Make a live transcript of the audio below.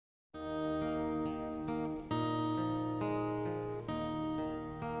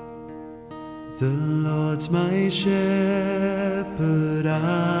The Lord's my shepherd,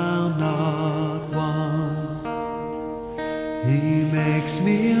 I'll not want. He makes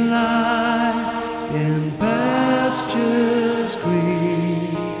me lie in pastures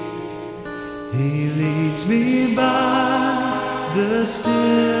green. He leads me by the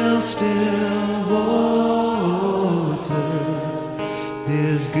still, still waters.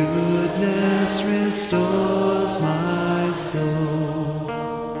 His goodness restores my soul.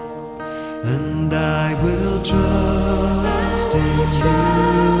 And I will trust in you.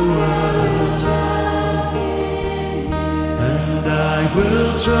 And I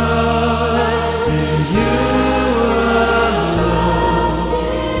will trust in you alone.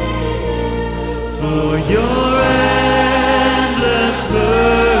 For your endless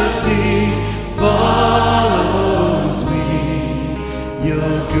mercy follows me.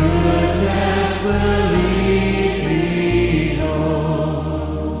 Your goodness will lead me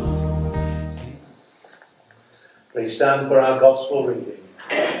home. Please stand for our gospel reading.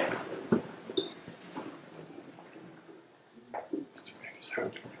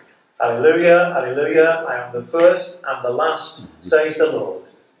 Alleluia, alleluia, I am the first and the last, says the Lord,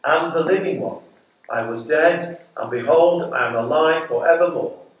 and the living one. I was dead, and behold, I am alive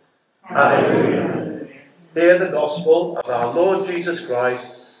forevermore. Alleluia. Hear the gospel of our Lord Jesus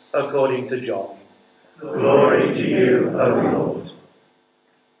Christ according to John. Glory to you, O Lord.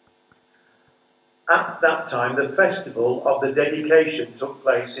 At that time, the festival of the dedication took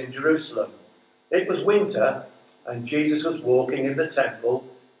place in Jerusalem. It was winter, and Jesus was walking in the temple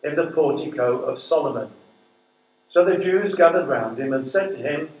in the portico of Solomon. So the Jews gathered round him and said to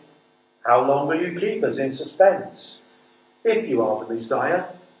him, "How long will you keep us in suspense? If you are the Messiah,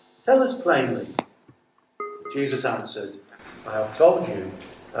 tell us plainly." Jesus answered, "I have told you,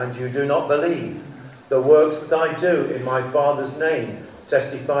 and you do not believe. The works that I do in my Father's name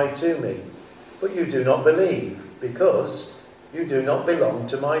testify to me. But you do not believe, because you do not belong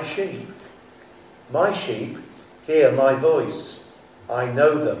to my sheep. My sheep hear my voice. I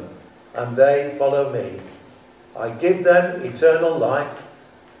know them, and they follow me. I give them eternal life,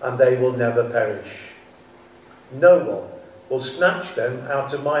 and they will never perish. No one will snatch them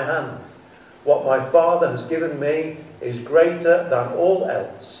out of my hand. What my Father has given me is greater than all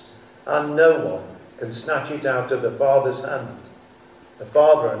else, and no one can snatch it out of the Father's hand. The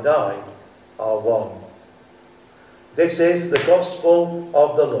Father and I are one." This is the gospel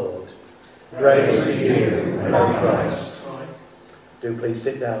of the Lord. Praise to you, O Christ. Do please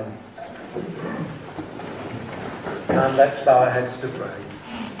sit down. And let's bow our heads to pray.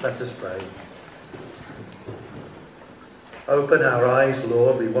 Let us pray. Open our eyes,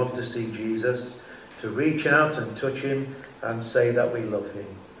 Lord. We want to see Jesus, to reach out and touch him and say that we love him.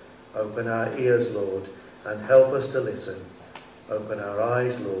 Open our ears, Lord, and help us to listen. Open our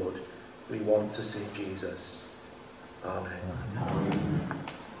eyes, Lord. We want to see Jesus. Amen.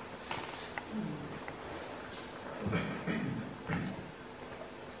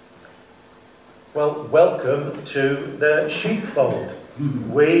 Well, welcome to the sheepfold.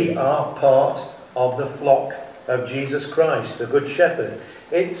 We are part of the flock of Jesus Christ, the Good Shepherd.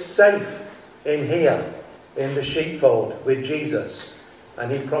 It's safe in here, in the sheepfold with Jesus.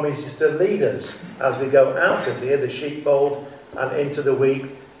 And he promises to lead us as we go out of here, the sheepfold, and into the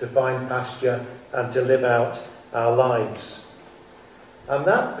week to find pasture and to live out our lives. And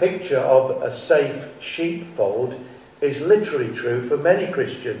that picture of a safe sheepfold is literally true for many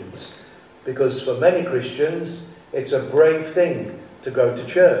Christians. Because for many Christians, it's a brave thing to go to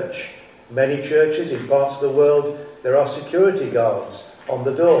church. Many churches in parts of the world, there are security guards on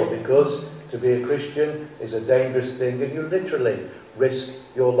the door because to be a Christian is a dangerous thing and you literally risk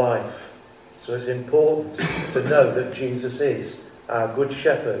your life. So it's important to know that Jesus is our good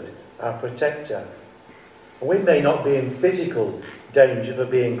shepherd, our protector. And we may not be in physical danger for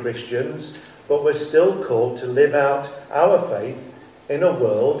being Christians, but we're still called to live out our faith in a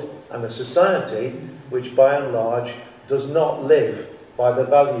world and a society which by and large does not live by the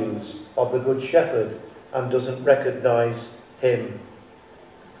values of the Good Shepherd and doesn't recognise him.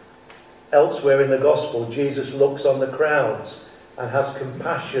 Elsewhere in the Gospel, Jesus looks on the crowds and has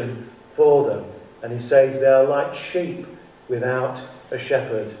compassion for them. And he says they are like sheep without a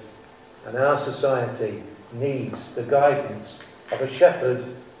shepherd. And our society needs the guidance of a shepherd,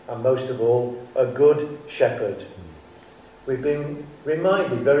 and most of all, a good shepherd. We've been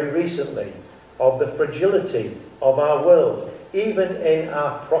reminded very recently of the fragility of our world, even in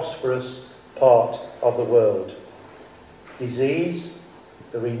our prosperous part of the world. Disease,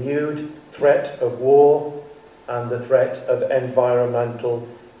 the renewed threat of war, and the threat of environmental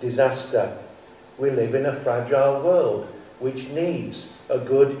disaster. We live in a fragile world which needs a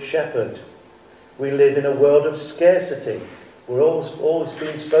good shepherd. We live in a world of scarcity. We're always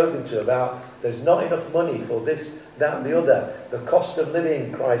being spoken to about there's not enough money for this, that and the other. The cost of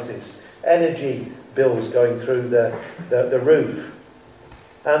living crisis. Energy bills going through the roof.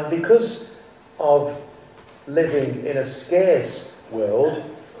 And because of living in a scarce world,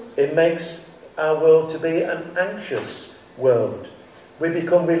 it makes our world to be an anxious world. We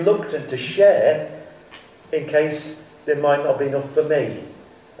become reluctant to share in case there might not be enough for me.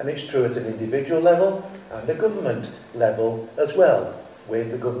 And it's true at an individual level and a government level as well,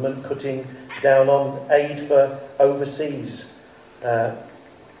 with the government cutting down on aid for overseas.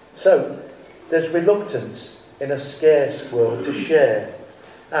 So there's reluctance in a scarce world to share.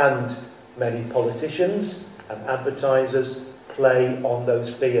 And many politicians and advertisers play on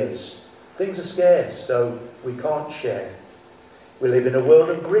those fears. Things are scarce, so we can't share. We live in a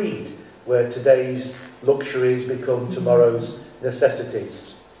world of greed, where today's luxuries become tomorrow's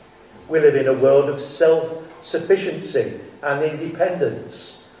necessities. We live in a world of self-sufficiency and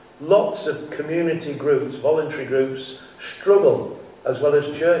independence. Lots of community groups, voluntary groups, struggle, as well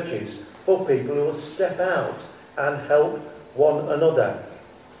as churches, for people who will step out and help one another.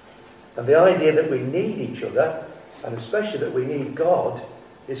 And the idea that we need each other, and especially that we need God,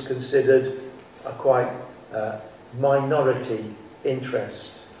 is considered a quite minority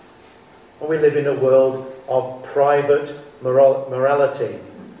interest. And we live in a world of private morality.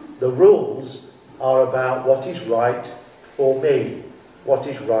 The rules are about what is right for me. What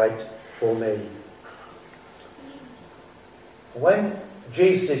is right for me. When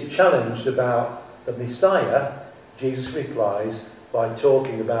Jesus is challenged about the Messiah, Jesus replies by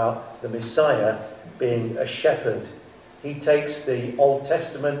talking about the Messiah being a shepherd. He takes the Old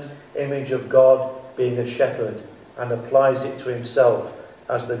Testament image of God being a shepherd and applies it to himself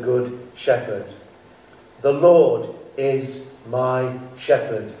as the good shepherd. The Lord is my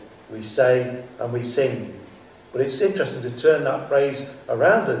shepherd, we say and we sing. But it's interesting to turn that phrase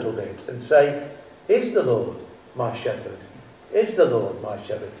around a little bit and say, is the Lord my shepherd? Is the Lord my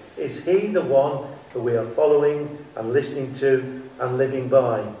shepherd? Is he the one that we are following and listening to and living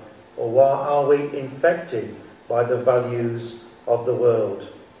by? Or are we infected by the values of the world?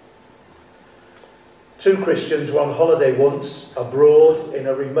 Two Christians were on holiday once abroad in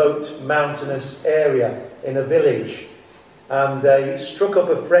a remote mountainous area in a village, and they struck up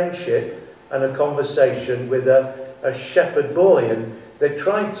a friendship and a conversation with a shepherd boy, and they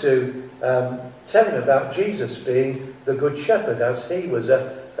tried to tell him about Jesus being the good shepherd, as he was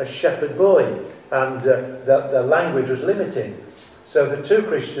a shepherd boy, and the language was limiting. So the two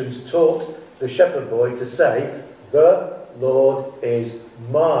Christians taught the shepherd boy to say, "The Lord is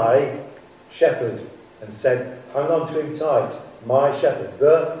my shepherd," and said, hang on to him tight, my shepherd.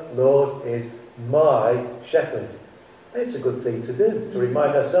 The Lord is my shepherd. It's a good thing to do, to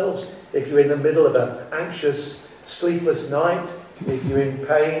remind ourselves. If you're in the middle of an anxious, sleepless night, if you're in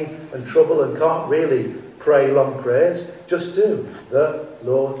pain and trouble and can't really pray long prayers, just do. The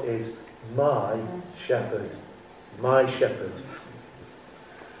Lord is my shepherd. My shepherd.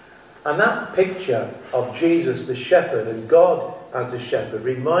 And that picture of Jesus the shepherd and God as the shepherd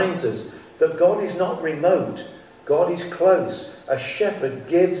reminds us that God is not remote. God is close. A shepherd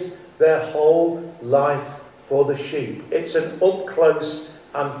gives their whole life for the sheep. It's an up-close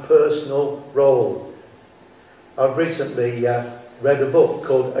and personal role. I've recently read a book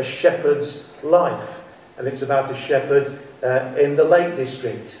called A Shepherd's Life, and it's about a shepherd in the Lake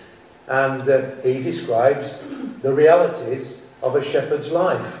District, and he describes the realities of a shepherd's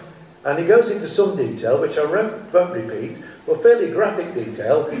life. And he goes into some detail, which I won't repeat, but fairly graphic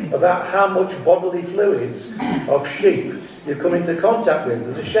detail about how much bodily fluids of sheep you come into contact with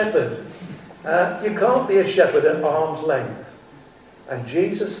as a shepherd. You can't be a shepherd at arm's length. And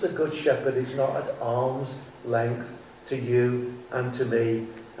Jesus, the Good Shepherd, is not at arm's length to you and to me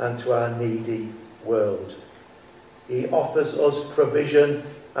and to our needy world. He offers us provision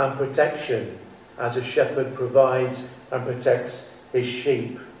and protection as a shepherd provides and protects his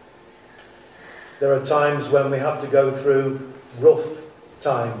sheep. There are times when we have to go through rough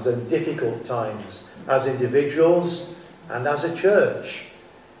times and difficult times as individuals and as a church.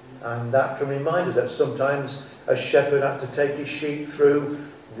 And that can remind us that sometimes a shepherd had to take his sheep through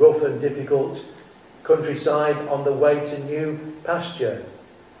rough and difficult countryside on the way to new pasture.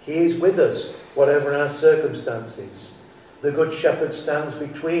 He is with us, whatever our circumstances. The Good Shepherd stands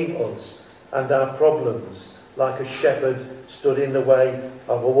between us and our problems, like a shepherd stood in the way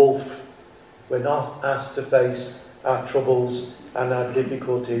of a wolf. We're not asked to face our troubles and our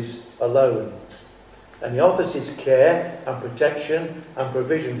difficulties alone. And he offers his care and protection and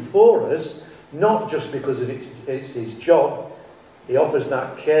provision for us, not just because it's his job. He offers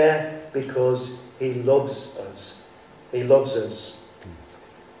that care because he loves us. He loves us.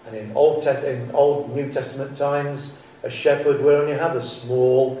 And in Old New Testament times, a shepherd would only have a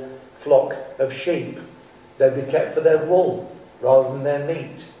small flock of sheep. They'd be kept for their wool rather than their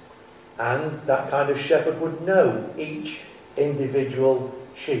meat. And that kind of shepherd would know each individual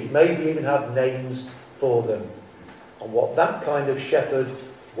sheep, maybe even have names for them. And what that kind of shepherd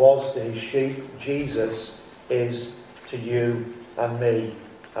was to his sheep, Jesus is to you and me,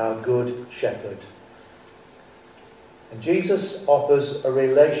 our good shepherd. And Jesus offers a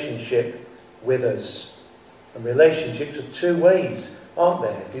relationship with us. And relationships are two ways, aren't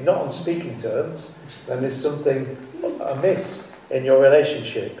there? If you're not on speaking terms, then there's something amiss in your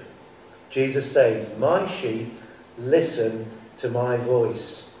relationship. Jesus says, my sheep listen to my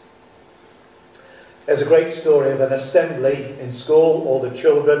voice. There's a great story of an assembly in school. All the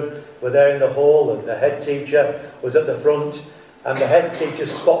children were there in the hall and the head teacher was at the front, and the head teacher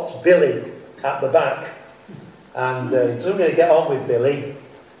spots Billy at the back, and he doesn't really get on with Billy,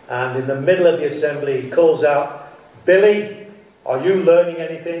 and in the middle of the assembly he calls out, Billy, are you learning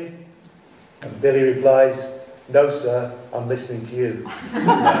anything? And Billy replies, no sir, I'm listening to you.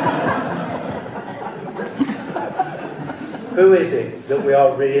 Who is it that we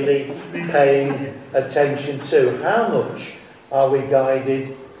are really paying attention to? How much are we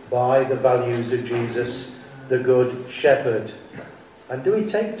guided by the values of Jesus, the Good Shepherd? And do we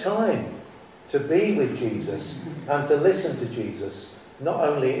take time to be with Jesus and to listen to Jesus, not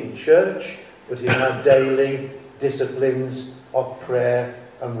only in church, but in our daily disciplines of prayer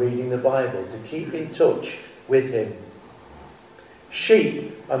and reading the Bible, to keep in touch with him?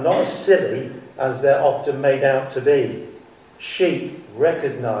 Sheep are not as silly as they're often made out to be. Sheep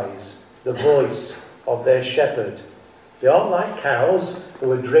recognise the voice of their shepherd. They aren't like cows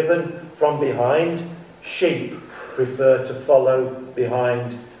who are driven from behind. Sheep prefer to follow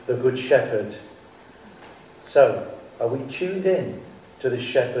behind the Good Shepherd. So, are we tuned in to the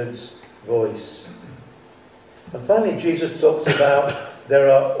shepherd's voice? And finally, Jesus talks about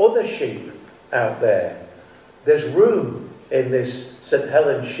there are other sheep out there. There's room in this St.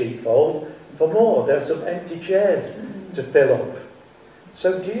 Helens sheepfold for more. There are some empty chairs to fill up.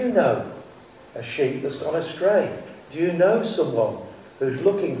 So do you know a sheep that's gone astray? Do you know someone who's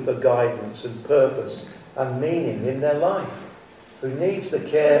looking for guidance and purpose and meaning in their life, who needs the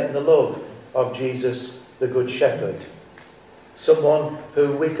care and the love of Jesus, the Good Shepherd? Someone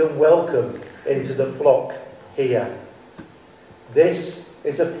who we can welcome into the flock here. This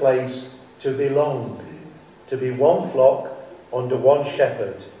is a place to belong, to be one flock under one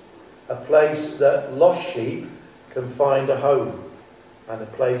shepherd, a place that lost sheep can find a home, and a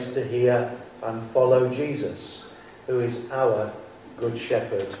place to hear and follow Jesus, who is our Good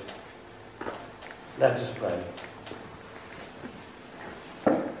Shepherd. Let us pray.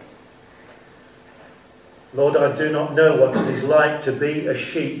 Lord, I do not know what it is like to be a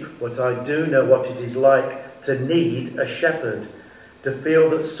sheep, but I do know what it is like to need a shepherd, to feel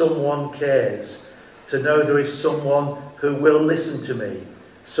that someone cares, to know there is someone who will listen to me,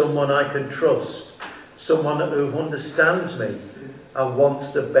 someone I can trust, someone who understands me and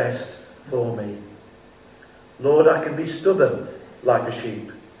wants the best for me. Lord, I can be stubborn like a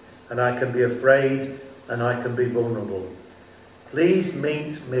sheep, and I can be afraid, and I can be vulnerable. Please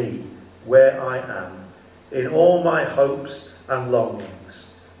meet me where I am, in all my hopes and longings,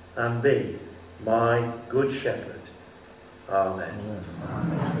 and be my Good Shepherd. Amen.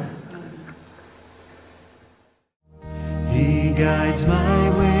 He guides my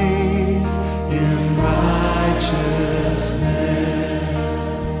ways in righteousness,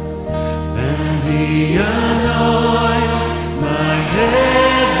 and he anoints my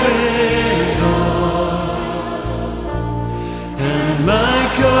head with oil, and my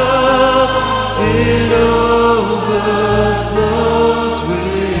cup it overflows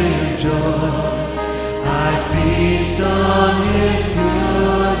with joy. I feast on his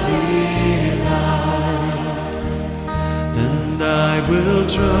pure delights, and I will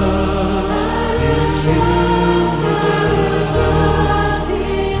trust in you.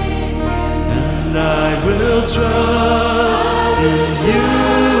 And I will trust in you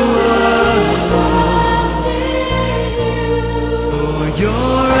alone, for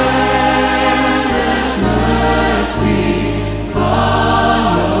your endless mercy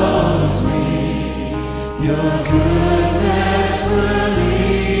follows me. Your goodness will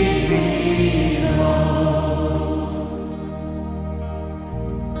lead me home.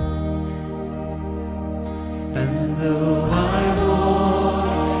 And though I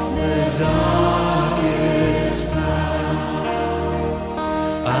walk the darkest path,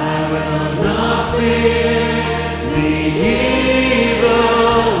 I will not fear the evil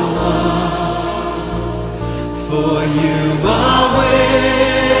one, You are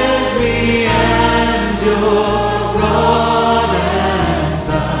with me, and your rod and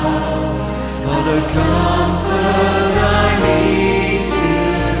staff are the comfort I need to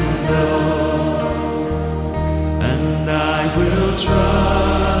know. And I will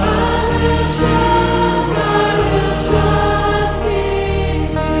trust in you.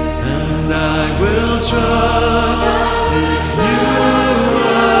 And I will trust in you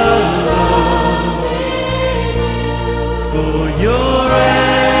alone. For your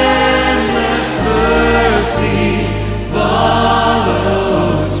endless mercy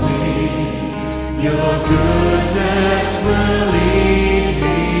follows me. Your goodness will lead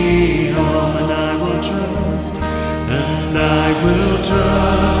me home. And I will trust, and I will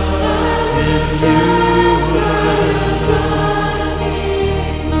trust in you alone.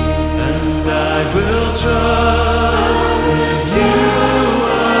 And I will trust in you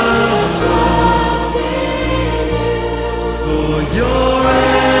alone. For your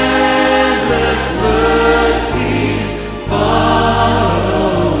endless mercy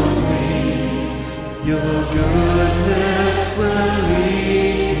follows me. Your goodness will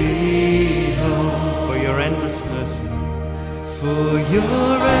lead me home. For your endless mercy. For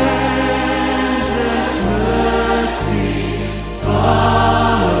your endless mercy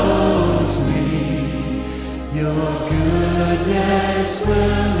follows me. Your goodness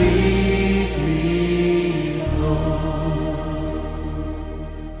will lead